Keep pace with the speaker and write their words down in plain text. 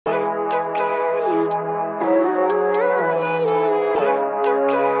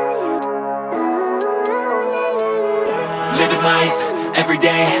every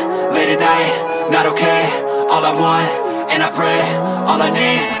day, late at night, not okay. All I want, and I pray, all I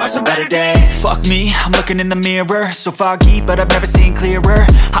need are some better days. Fuck me, I'm looking in the mirror, so foggy, but I've never seen clearer.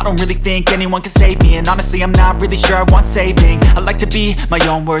 I don't really think anyone can save me, and honestly I'm not really sure I want saving. I like to be my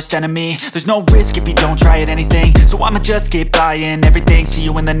own worst enemy. There's no risk if you don't try at anything, so I'ma just keep buying everything. See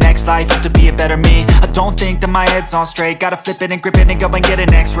you in the next life, have to be a better me. I don't think that my head's on straight, gotta flip it and grip it and go and get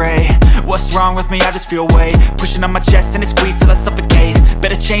an x-ray. What's wrong with me? I just feel weight pushing on my chest and it squeezes till I suffocate.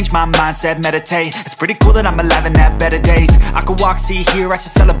 Better change my mindset, meditate. It's pretty cool that I'm alive and have better days. I could walk, see, hear, I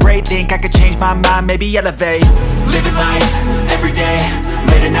should celebrate. Think I could change my mind, maybe elevate. Living life, every day,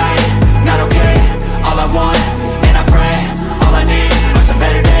 late at night, not okay. All I want, and I pray, all I need are some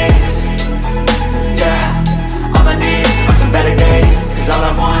better days. Yeah, all I need are some better days. Cause all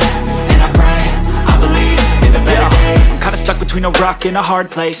I want, and I pray, I believe in the better days. I'm kinda stuck between a rock and a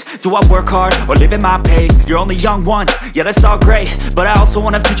hard place. Do I work hard or live at my pace? You're only young once, yeah that's all great, but I also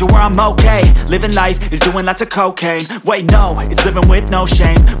want a future where I'm okay. Living life is doing lots of cocaine. Wait no, it's living with no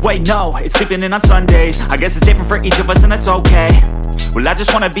shame. Wait no, it's sleeping in on Sundays. I guess it's different for each of us and that's okay. Well I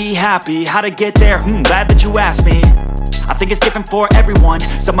just wanna be happy, how to get there? Glad that you asked me. I think it's different for everyone.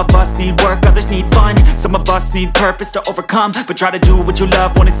 Some of us need work, others need fun. Some of us need purpose to overcome. But try to do what you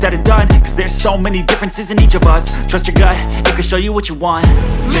love when it's said and done. Cause there's so many differences in each of us. Trust your gut, it can show you what you want.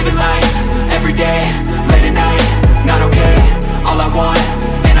 Living life, every day, late at night, not okay. All I want,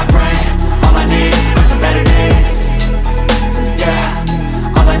 and I pray, all I need are some better days.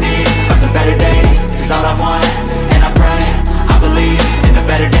 Yeah, all I need are some better days. Cause all I want, and I pray, I believe in the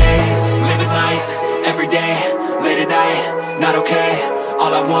better days. Living life, every day, late at night, not okay.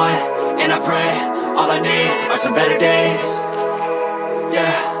 All I want, and I pray, all I need are some better days.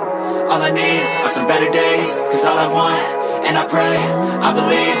 Yeah, all I need are some better days. Cause all I want, and I pray, I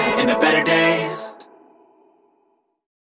believe in the better days.